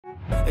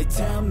They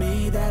tell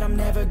me that I'm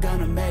never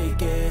gonna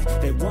make it.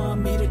 They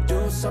want me to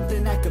do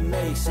something that could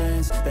make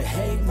sense. They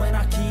hate when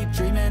I keep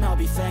dreaming I'll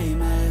be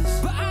famous,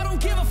 but I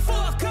don't give a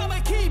fuck, I'ma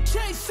keep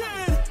chasing.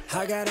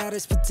 I got all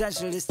this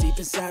potential that's deep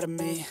inside of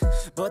me,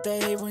 but they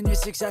hate when you're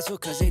successful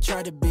cause they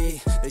try to be.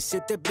 They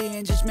sit there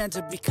being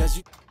judgmental because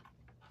you...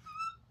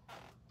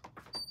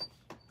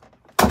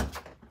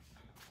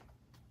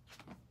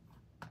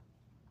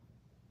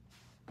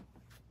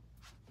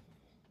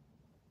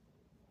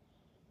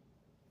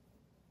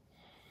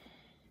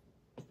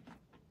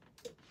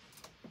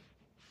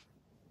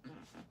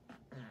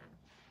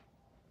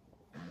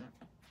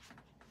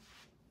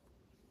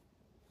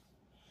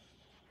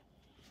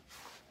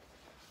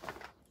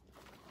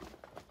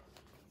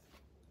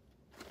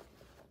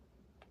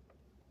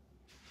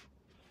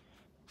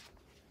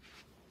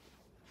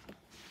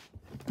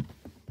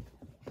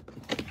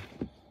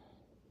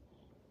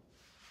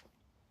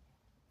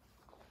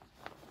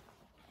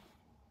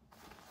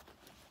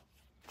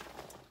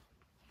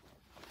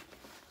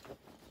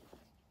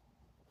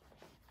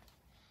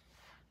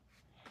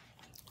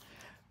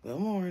 Good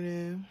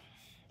morning.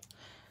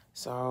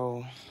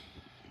 So,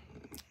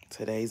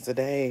 today's the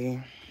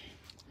day.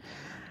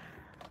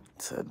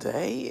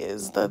 Today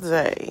is the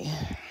day.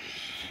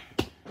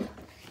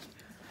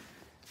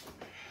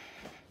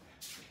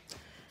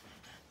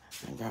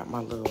 I got my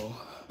little...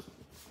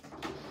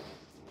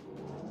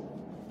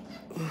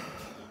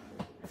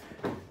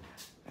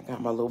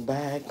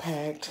 bag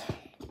packed.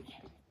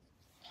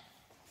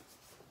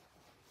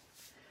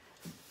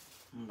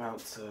 I'm about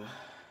to...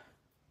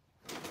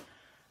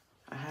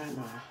 I had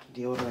my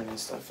deodorant and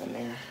stuff in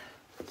there.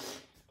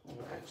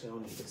 Actually, I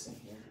don't need this in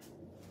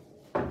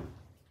here.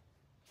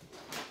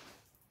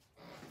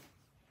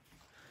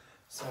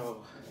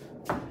 So,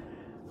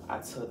 I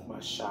took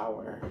my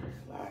shower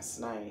last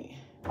night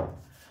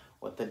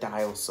with the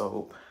Dial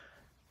soap.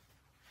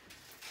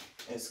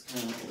 It's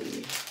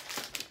currently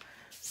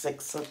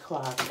 6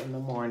 o'clock in the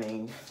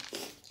morning.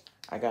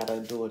 I gotta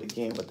do it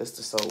again, but this is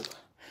the soap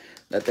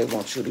that they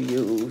want you to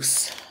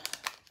use.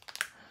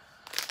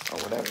 Or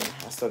whatever.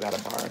 I still got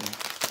a bar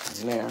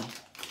in there.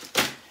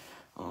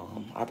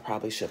 I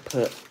probably should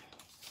put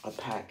a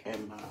pack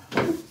in my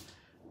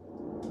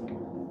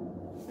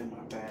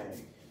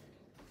bag.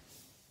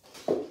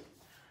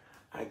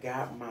 I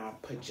got my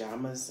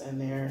pajamas in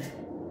there,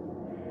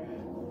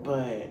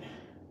 but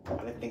I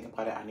didn't think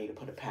about it. I need to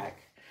put a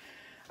pack.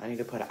 I need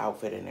to put an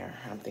outfit in there.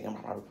 I'm thinking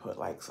I'll probably put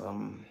like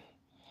some,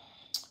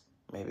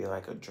 maybe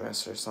like a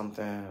dress or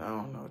something. I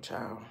don't know,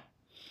 child.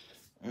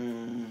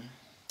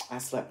 I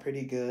slept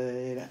pretty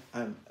good.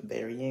 I'm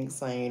very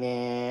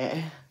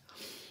excited.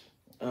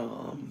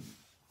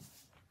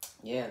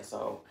 Yeah,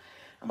 so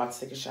I'm about to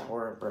take a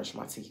shower, brush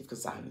my teeth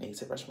because I need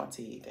to brush my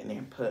teeth, and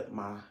then put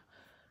my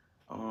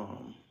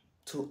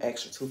 2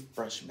 extra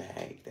toothbrush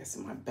bag that's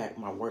in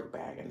my work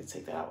bag. I need to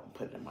take that out and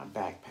put it in my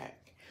backpack.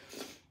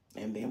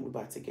 And then we're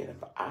about to get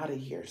up out of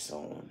here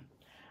soon.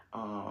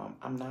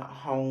 I'm not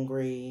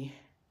hungry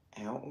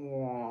at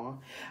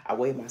all. I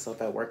weighed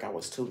myself at work. I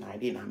was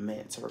 290 and I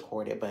meant to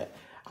record it, but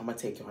I'm gonna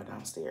take y'all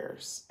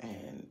downstairs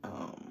and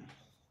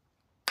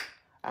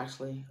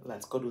actually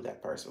let's go do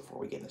that first before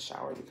we get in the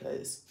shower,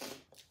 because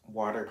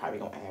water probably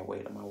gonna add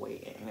weight on my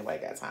weight and anybody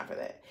got time for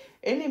that.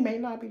 And it may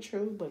not be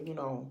true, but you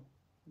know,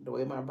 the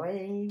way my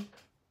brain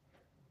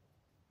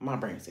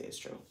says it's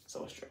true,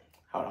 so it's true.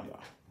 Hold on,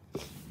 y'all.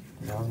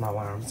 That was my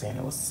alarm saying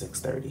it was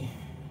 6:30.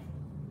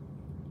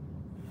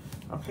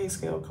 Okay,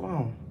 scale, come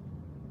on.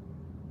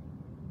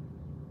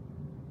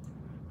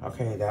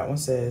 Okay, that one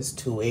says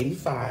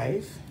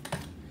 285.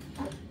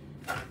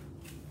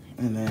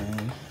 And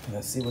then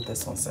let's see what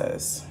this one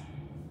says.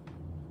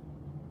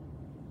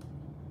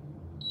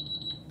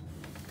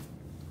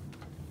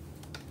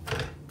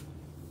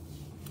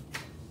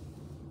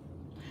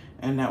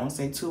 And that one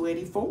say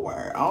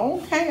 284.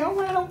 Okay, all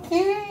right,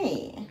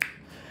 okay.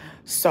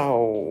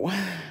 So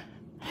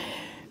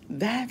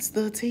that's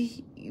the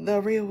tea,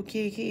 the real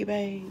Kiki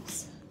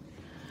babes.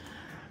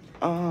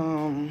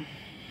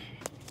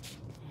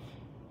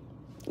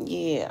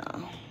 Yeah.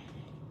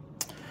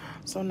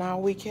 So now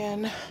we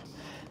can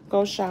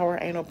go shower.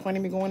 Ain't no point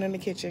in me going in the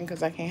kitchen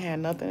because I can't have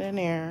nothing in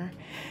there.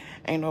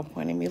 Ain't no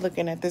point in me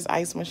looking at this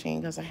ice machine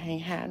because I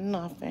ain't had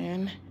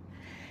nothing.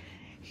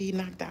 He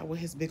knocked out with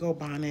his big old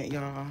bonnet,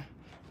 y'all.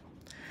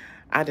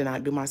 I did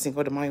not do my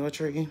Cinco de Mayo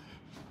tree.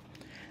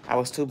 I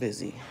was too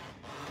busy.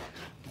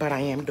 But I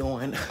am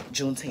doing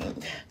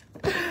Juneteenth.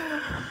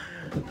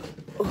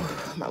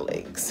 Ooh, my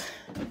legs.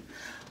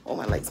 Oh,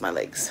 my legs, my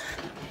legs.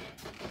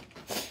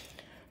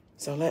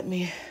 So let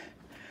me...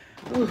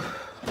 Ooh.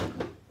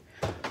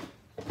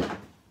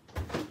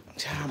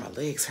 Child, my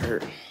legs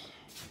hurt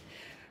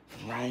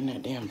from riding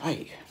that damn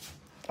bike.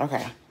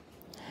 Okay.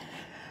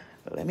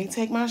 Let me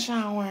take my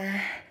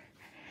shower.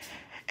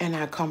 And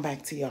I'll come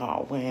back to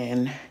y'all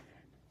when...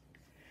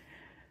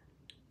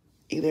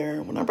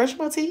 either when I brush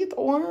my teeth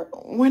or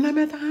when I'm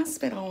at the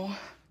hospital.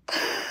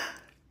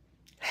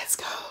 Let's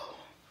go.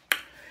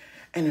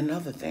 And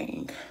another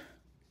thing,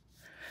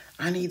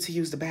 I need to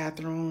use the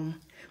bathroom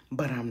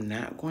but I'm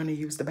not going to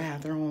use the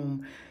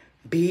bathroom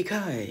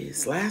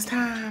because last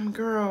time,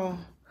 girl,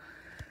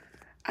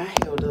 I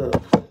held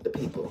up the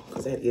people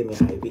because they had to give me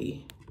an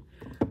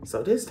IV.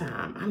 So this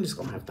time, I'm just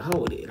going to have to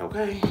hold it,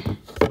 okay?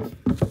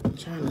 I'm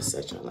trying to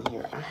set y'all in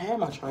here. I had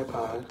my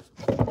tripod,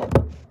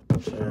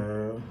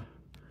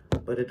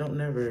 but it don't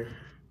never,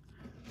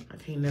 I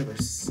can't never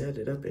set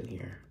it up in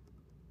here.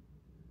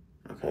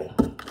 Okay.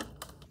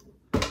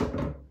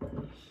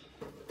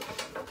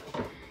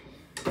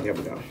 There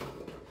we go.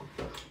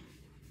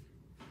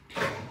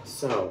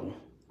 So,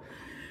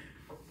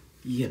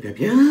 yep.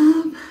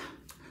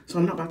 So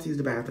I'm not about to use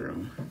the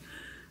bathroom.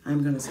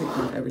 I'm gonna take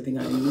out everything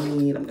I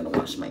need. I'm gonna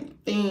wash my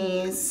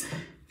face,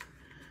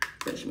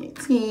 brush my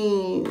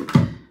teeth.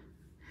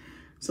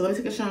 So let me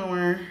take a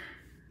shower.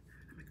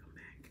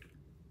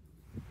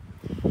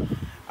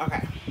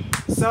 Okay,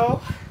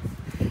 so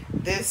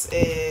this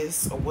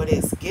is what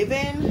is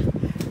given.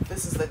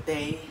 This is the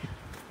day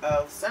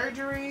of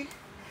surgery.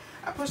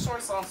 I put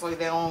shorts on so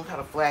they don't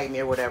kind of flag me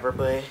or whatever,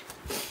 but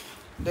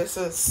this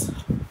is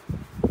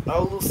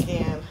no loose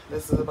skin.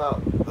 This is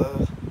about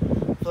the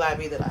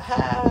flabby that I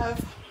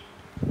have.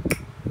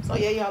 So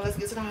yeah, y'all, let's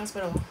get to the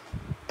hospital.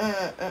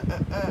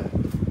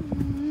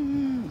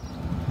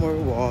 We're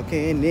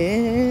walking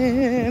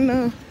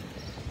in.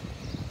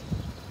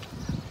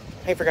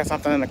 I forgot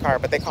something in the car,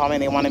 but they called me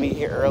and they wanted me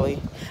here early.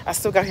 I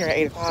still got here at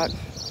 8 o'clock.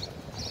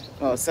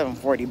 Well, it's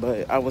 7:40,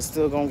 but I was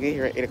still gonna get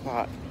here at 8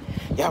 o'clock.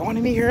 Y'all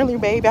wanted me here earlier,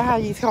 baby. How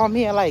you called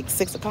me at like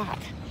 6 o'clock?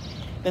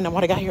 Then I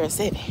would have got here at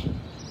 7.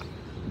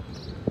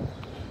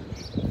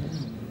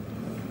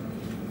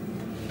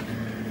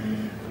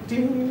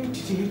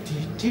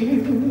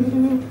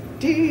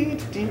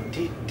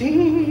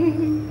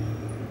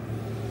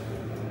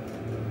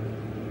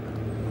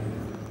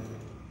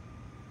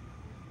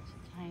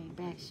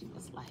 She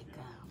was like,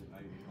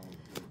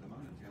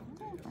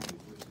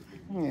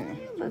 Yeah.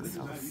 you look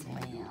so slim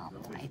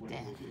like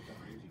that.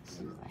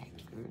 She was like,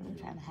 girl, I'm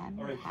trying to have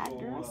me a hot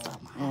girl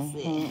something. I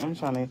said, I'm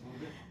trying to,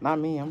 not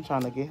me, I'm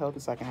trying to get healthy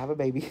so I can have a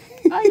baby.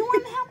 oh, you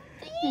want to have a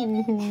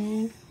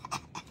baby?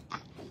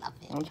 Love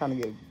it. I'm trying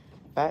to get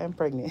fat and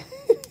pregnant.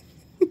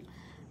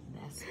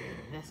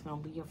 That's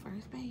going to be your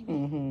first baby.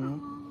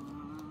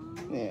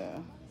 Yeah.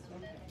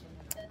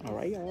 All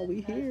right, y'all, we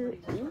here.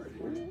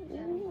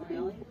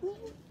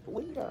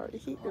 We are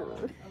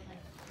here.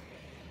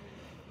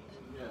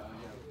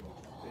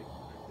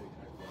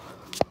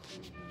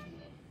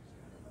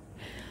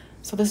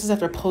 So this is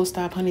after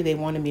post-op, honey. They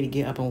wanted me to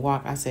get up and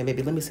walk. I said,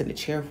 baby, let me sit in the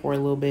chair for a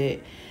little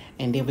bit,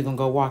 and then we're going to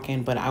go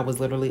walking. But I was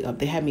literally up.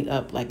 They had me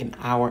up like an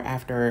hour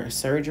after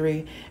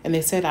surgery, and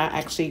they said I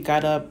actually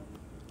got up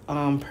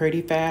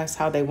pretty fast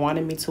how they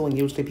wanted me to, and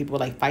usually people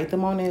like fight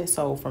them on it.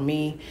 So for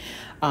me,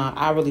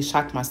 I really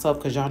shocked myself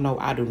because y'all know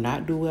I do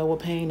not do well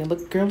with pain. And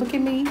look, girl, look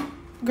at me.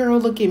 Girl,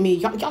 look at me.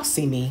 Y'all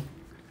see me.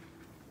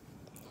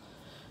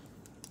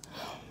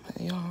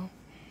 Hey, y'all.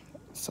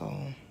 So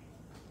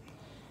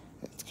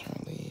it's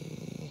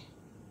currently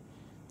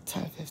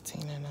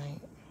 10:15 at night,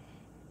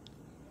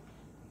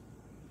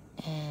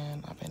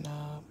 and I've been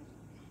up.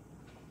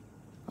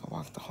 I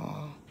walked the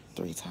hall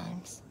 3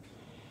 times.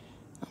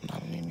 I'm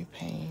not in any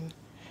pain,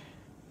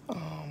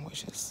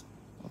 which is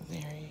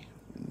very,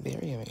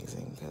 very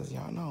amazing because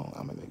y'all know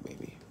I'm a big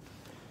baby.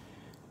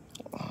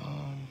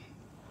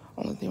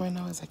 Only thing right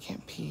now is I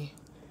can't pee,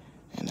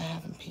 and I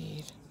haven't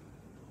peed,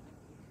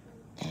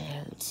 and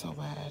it hurts so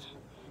bad.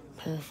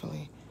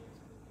 Prayerfully,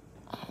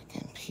 I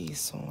can pee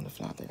soon. If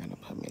not, they're gonna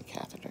put me a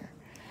catheter,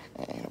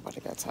 and ain't nobody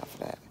got time for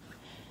that.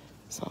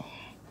 So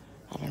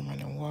I've been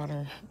running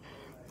water.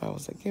 I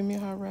was like, give me a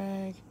hot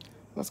rag.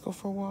 Let's go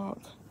for a walk.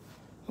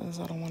 Because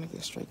I don't want to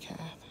get straight cath.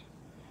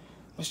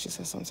 But she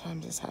said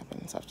sometimes this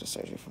happens after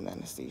surgery from the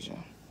anesthesia.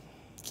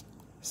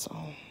 So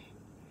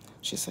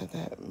she said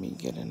that me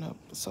getting up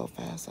so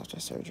fast after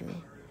surgery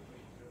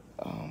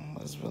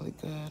was really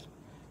good.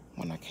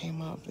 When I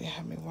came up, they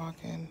had me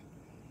walking.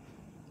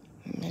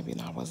 Maybe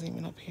I wasn't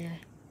even up here.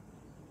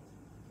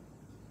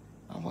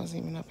 I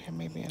wasn't even up here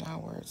maybe an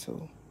hour or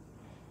 2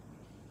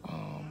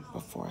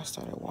 before I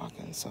started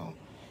walking. So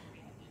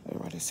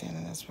everybody's saying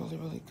that that's really,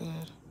 really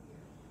good.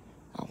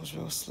 I was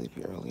real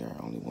sleepy earlier.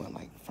 I only went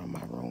like from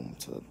my room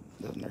to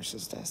the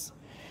nurse's desk,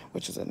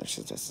 which is the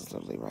nurse's desk is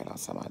literally right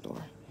outside my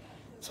door.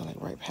 So like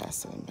right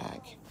past it and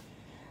back.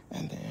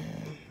 And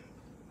then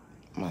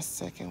my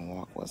second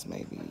walk was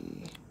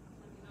maybe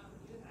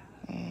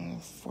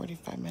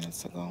 45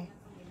 minutes ago.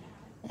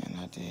 And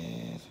I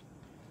did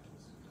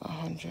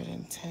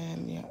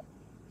 110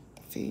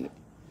 feet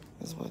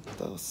is what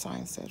the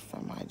sign said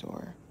from my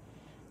door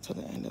to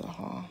the end of the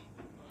hall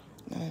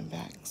and then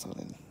back. So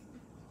then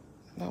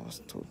that was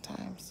 2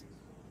 times.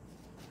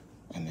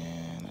 And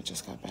then I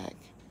just got back.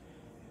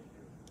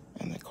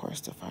 And of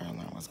course the fire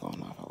alarm was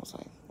going off. I was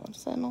like, what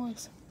is that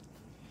noise?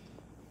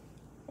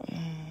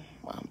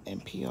 I'm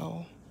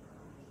MPO.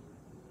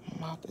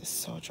 My mouth is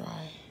so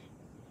dry.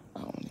 I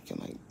only can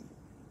like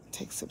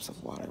take sips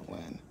of water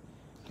when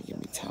they give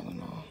me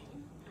Tylenol.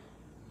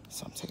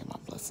 So I'm taking my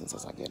blessings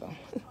as I get them.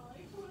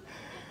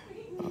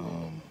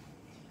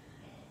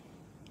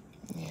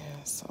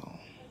 so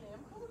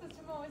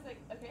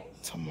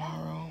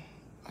tomorrow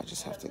I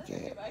just have to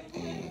get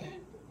a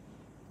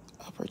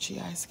upper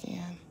GI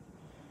scan.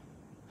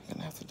 I'm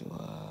gonna have to do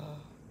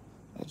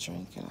a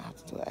drink and I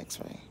have to do an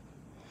x-ray.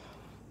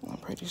 I'm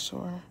pretty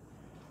sure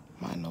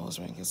my nose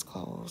ring is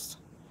closed.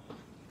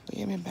 They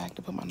gave me a bag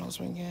to put my nose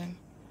ring in,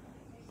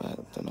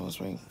 but the nose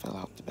ring fell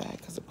out the bag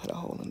because it put a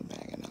hole in the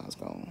bag and now it's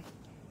gone.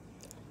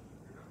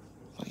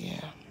 But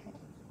yeah,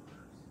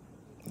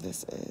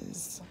 this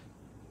is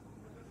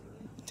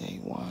day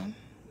 1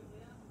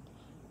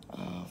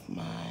 of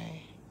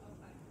my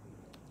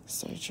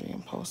surgery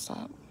and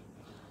post-op.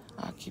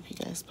 I'll keep you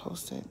guys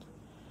posted.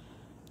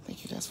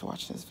 Thank you guys for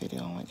watching this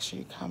video. Make sure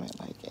you comment,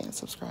 like, and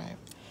subscribe.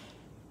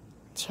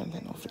 Turn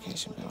that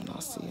notification bell, and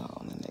I'll see y'all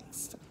on the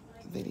next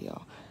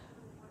video.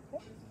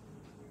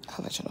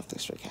 I'll let you know if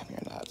this trick happened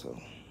or not, too.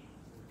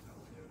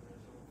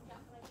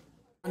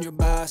 Your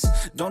boss,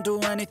 don't do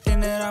anything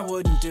that I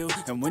wouldn't do.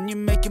 And when you're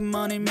making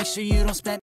money, make sure you don't spend